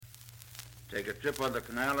Take a trip on the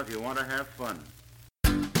canal if you want to have fun.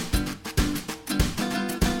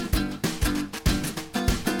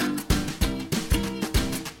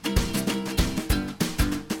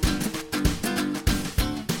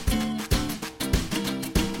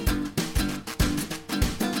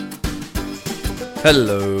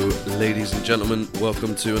 Hello, ladies and gentlemen.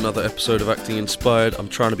 Welcome to another episode of Acting Inspired. I'm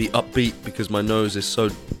trying to be upbeat because my nose is so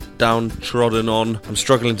downtrodden on. I'm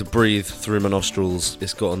struggling to breathe through my nostrils.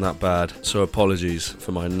 It's gotten that bad. So apologies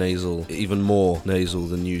for my nasal, even more nasal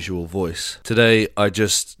than usual voice. Today, I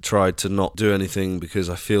just tried to not do anything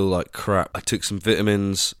because I feel like crap. I took some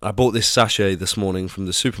vitamins. I bought this sachet this morning from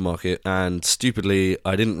the supermarket, and stupidly,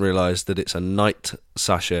 I didn't realise that it's a night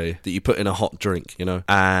sachet that you put in a hot drink,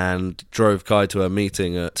 and drove Kai to a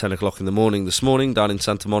meeting at 10 o'clock in the morning this morning down in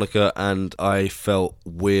Santa Monica, and I felt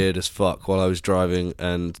weird as fuck while I was driving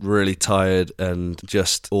and really tired and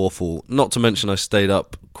just awful. Not to mention I stayed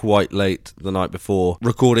up quite late the night before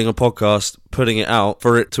recording a podcast, putting it out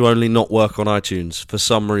for it to only not work on iTunes for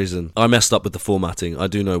some reason. I messed up with the formatting. I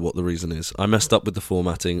do know what the reason is. I messed up with the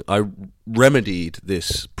formatting. I remedied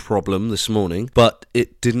this problem this morning, but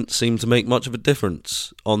it didn't seem to make much of a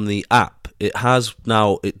difference on the app. It does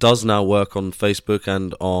now work on Facebook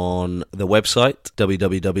and on the website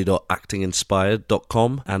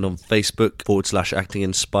www.actinginspired.com and on Facebook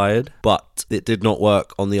 /actinginspired, but it did not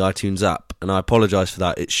work on the iTunes app, and I apologise for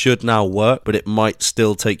that. It should now work, but it might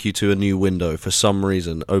still take you to a new window for some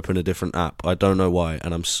reason. Open a different app. I don't know why,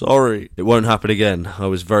 and I'm sorry. It won't happen again. I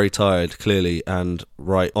was very tired, clearly, and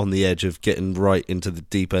right on the edge of getting right into the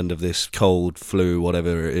deep end of this cold, flu,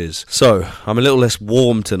 whatever it is. So, I'm a little less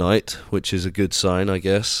warm tonight, which is a good sign, I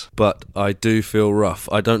guess, but I do feel rough.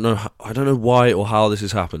 I don't know why or how this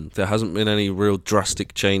has happened. There hasn't been any real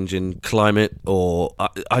drastic change in climate, or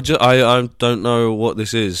I don't know what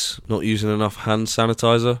this is. Not using enough hand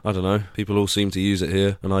sanitizer? I don't know. People all seem to use it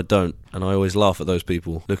here, and I don't. And I always laugh at those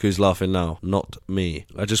people. Look who's laughing now. Not me.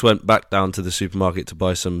 I just went back down to the supermarket to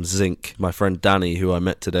buy some zinc. My friend Dani, who I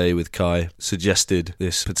met today with Kai, suggested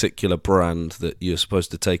this particular brand that you're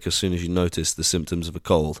supposed to take as soon as you notice the symptoms of a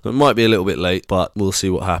cold. It might be a little bit late, but we'll see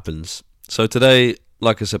what happens. So today,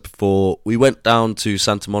 like I said before, we went down to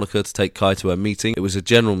Santa Monica to take Kai to a meeting. It was a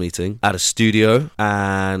general meeting at a studio,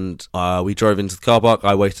 and we drove into the car park.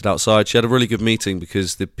 I waited outside. She had a really good meeting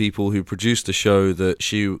because the people who produced the show that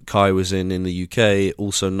Kai was in the UK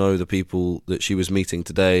also know the people that she was meeting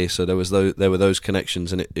today. So there were those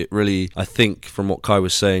connections, and it really, I think, from what Kai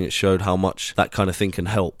was saying, it showed how much that kind of thing can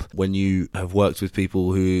help when you have worked with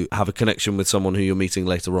people who have a connection with someone who you're meeting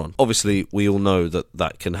later on. Obviously, we all know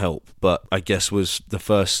that can help, but I guess was the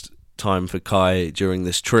first time for Kai during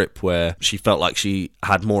this trip where she felt like she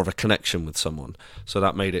had more of a connection with someone, so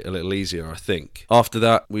that made it a little easier, I think. After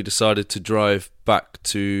that, we decided to drive back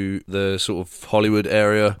to the sort of Hollywood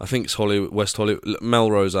area. I think it's West Hollywood,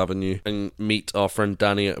 Melrose Avenue, and meet our friend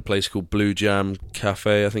Dani at a place called Blue Jam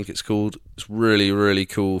Cafe, I think it's called. It's really, really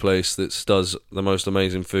cool place that does the most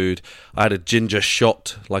amazing food. I had a ginger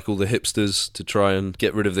shot, like all the hipsters, to try and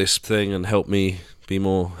get rid of this thing and help me be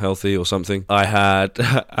more healthy or something. I had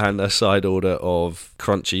and a side order of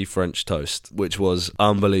crunchy French toast, which was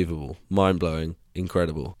unbelievable, mind-blowing,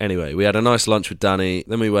 incredible. Anyway, we had a nice lunch with Dani,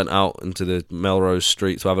 then we went out into the Melrose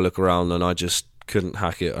Street to have a look around, and I just couldn't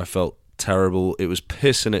hack it. I felt terrible. It was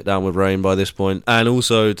pissing it down with rain by this point, and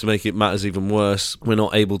also, to make it matters even worse, we're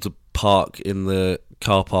not able to park in the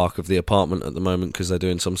car park of the apartment at the moment because they're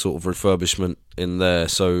doing some sort of refurbishment in there.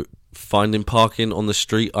 So finding parking on the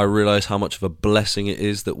street, I realise how much of a blessing it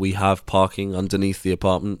is that we have parking underneath the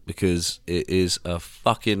apartment, because it is a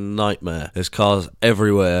fucking nightmare. There's cars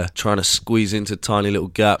everywhere trying to squeeze into tiny little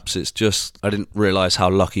gaps. It's just, I didn't realise how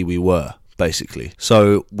lucky we were, basically.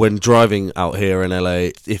 So when driving out here in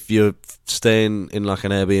LA, if you're staying in like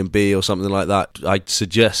an Airbnb or something like that, I'd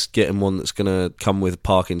suggest getting one that's going to come with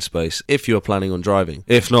parking space if you're planning on driving.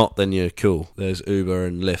 If not, then you're cool. There's Uber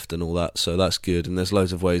and Lyft and all that, so that's good. And there's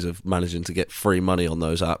loads of ways of managing to get free money on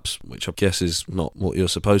those apps, which I guess is not what you're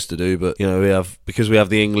supposed to do, but because we have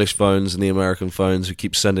the English phones and the American phones, we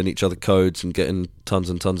keep sending each other codes and getting tons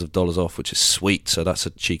and tons of dollars off, which is sweet. So that's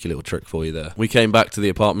a cheeky little trick for you there. We came back to the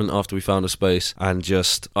apartment after we found a space, and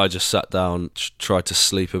I just sat down, tried to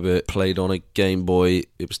sleep a bit, played on a Game Boy.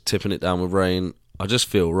 It was tipping it down with rain. I just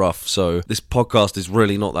feel rough, so this podcast is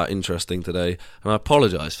really not that interesting today, and I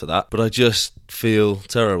apologise for that, but I just feel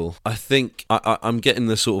terrible. I think I'm getting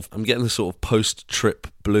the sort of post-trip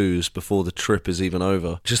blues before the trip is even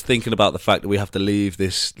over. Just thinking about the fact that we have to leave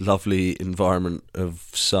this lovely environment of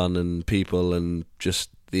sun and people and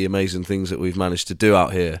just the amazing things that we've managed to do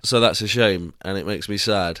out here. So that's a shame, and it makes me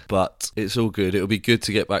sad, but it's all good. It'll be good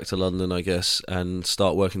to get back to London, I guess, and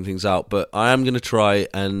start working things out. But I am going to try,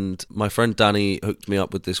 and my friend Dani hooked me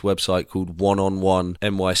up with this website called One-on-One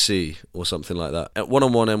NYC or something like that. At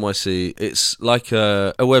One-on-One NYC, it's like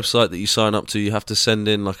a website that you sign up to. You have to send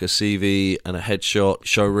in like a CV and a headshot,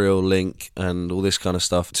 showreel link, and all this kind of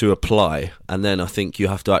stuff to apply. And then I think you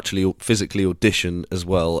have to actually physically audition as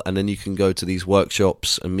well. And then you can go to these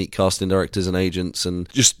workshops and meet casting directors and agents and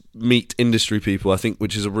just meet industry people, I think,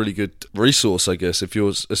 which is a really good resource, I guess,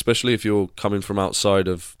 especially if you're coming from outside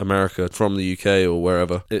of America, from the UK or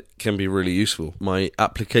wherever. It can be really useful. My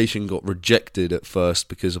application got rejected at first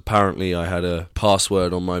because apparently I had a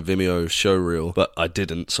password on my Vimeo showreel, but I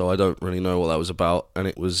didn't, so I don't really know what that was about. And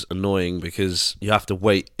it was annoying because you have to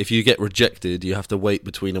wait. If you get rejected, you have to wait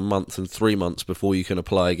between a month and 3 months before you can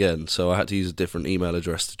apply again. So I had to use a different email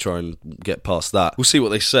address to try and get past that. We'll see what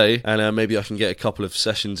they say, and maybe I can get a couple of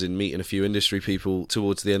sessions in meeting a few industry people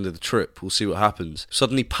towards the end of the trip. We'll see what happens.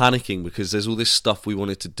 Suddenly panicking because there's all this stuff we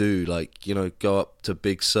wanted to do, like, you know, go up to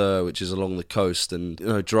Big Sur, which is along the coast, and, you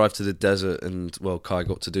know, drive to the desert, and, well, Kai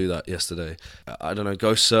got to do that yesterday. I don't know,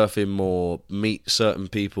 go surfing more, meet certain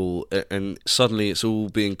people, and suddenly it's all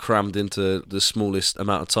being crammed into the smallest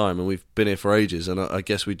amount of time, and we've been here for ages, and I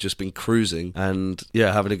guess we've just been cruising and,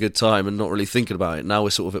 yeah, having a good time and not really thinking about it. Now we're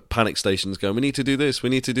sort of at panic stations going, we need to do this, we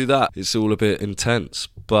need to do that. It's all a bit intense,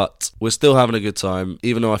 but we're still having a good time,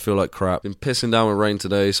 even though I feel like crap. Been pissing down with rain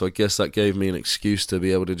today, so I guess that gave me an excuse to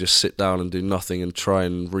be able to just sit down and do nothing and try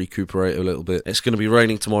and recuperate a little bit. It's going to be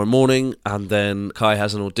raining tomorrow morning, and then Kai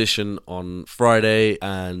has an audition on Friday,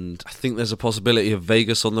 and I think there's a possibility of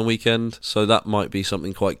Vegas on the weekend, so that might be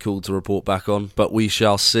something quite cool to report back on, but we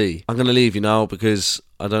shall see. I'm going to leave you now because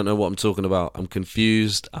I don't know what I'm talking about. I'm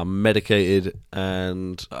confused, I'm medicated,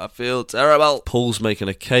 and I feel terrible. Paul's making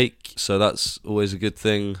a cake, so that's always a good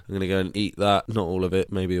thing. I'm going to go and eat that. Not all of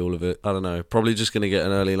it, maybe all of it. I don't know. Probably just going to get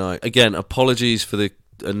an early night. Again, apologies for the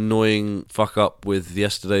annoying fuck up with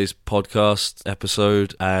yesterday's podcast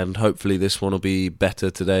episode, and hopefully this one will be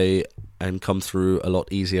better today and come through a lot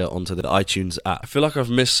easier onto the iTunes app. I feel like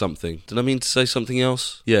I've missed something. Did I mean to say something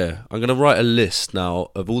else? Yeah, I'm going to write a list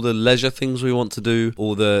now of all the leisure things we want to do,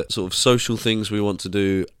 all the sort of social things we want to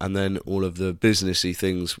do, and then all of the businessy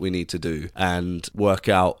things we need to do, and work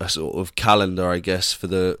out a sort of calendar, I guess, for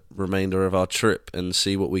the remainder of our trip and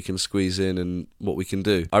see what we can squeeze in and what we can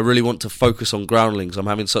do. I really want to focus on groundlings. I'm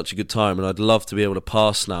having such a good time, and I'd love to be able to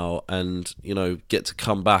pass now and, you know, get to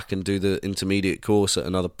come back and do the intermediate course at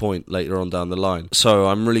another point later on down the line. So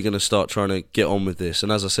I'm really going to start trying to get on with this.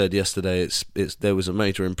 And as I said yesterday, there was a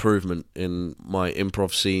major improvement in my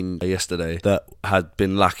improv scene yesterday that had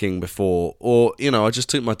been lacking before, or, you know, I just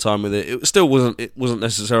took my time with it. It still wasn't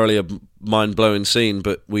necessarily a mind-blowing scene,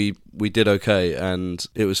 but we did okay, and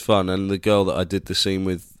it was fun. And the girl that I did the scene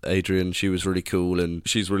with, Adrian, she was really cool, and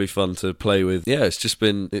she's really fun to play with. Yeah,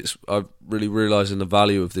 I'm really realising the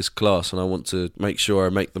value of this class, and I want to make sure I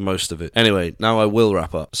make the most of it. Anyway, now I will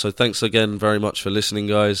wrap up. So thanks again very much for listening,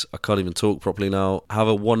 guys. I can't even talk properly now. Have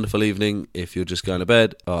a wonderful evening if you're just going to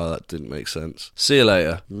bed. Oh, that didn't make sense. See you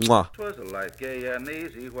later. Mwah. 'Twas a life gay and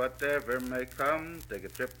easy, whatever may come. Take a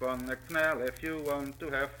trip on the canal if you want to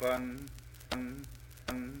have fun. Fun,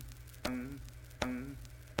 fun, fun, fun,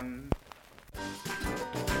 fun.